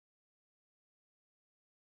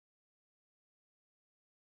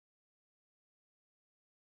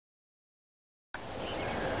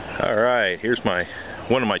Alright, here's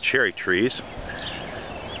one of my cherry trees.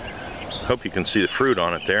 Hope you can see the fruit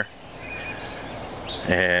on it there.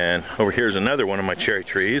 And over here is another one of my cherry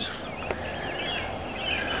trees.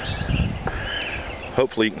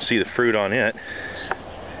 Hopefully you can see the fruit on it.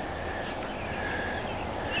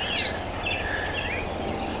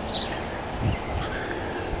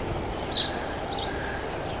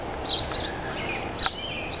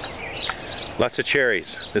 Lots of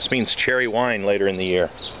cherries. This means cherry wine later in the year.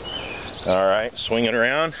 Alright, swing it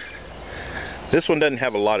around. This one doesn't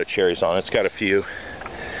have a lot of cherries on it. It's got a few.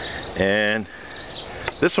 And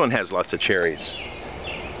this one has lots of cherries.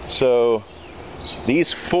 So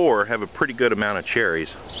these four have a pretty good amount of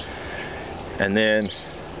cherries. And then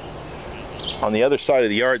on the other side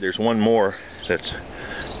of the yard there's one more that's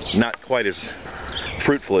not quite as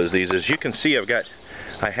fruitful as these. As you can see,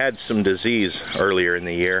 I had some disease earlier in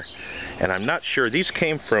the year, and I'm not sure. These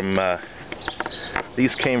came from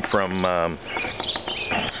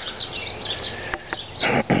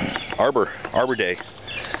Arbor Day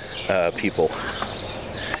people,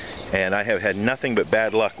 and I have had nothing but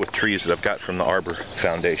bad luck with trees that I've got from the Arbor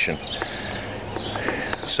Foundation.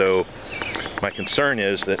 So my concern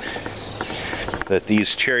is that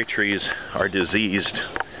these cherry trees are diseased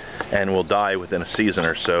and will die within a season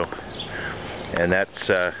or so, and that's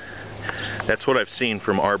what I've seen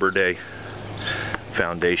from Arbor Day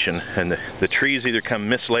Foundation. And the trees either come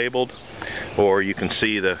mislabeled, or you can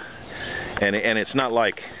see and it's not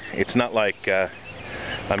like I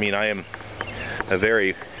mean, I am a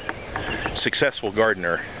very successful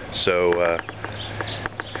gardener, so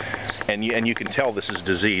and you can tell this is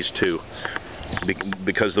diseased too,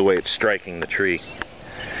 because of the way it's striking the tree.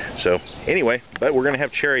 So anyway, but we're gonna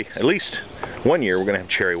have cherry, at least one year we're gonna have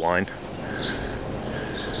cherry wine.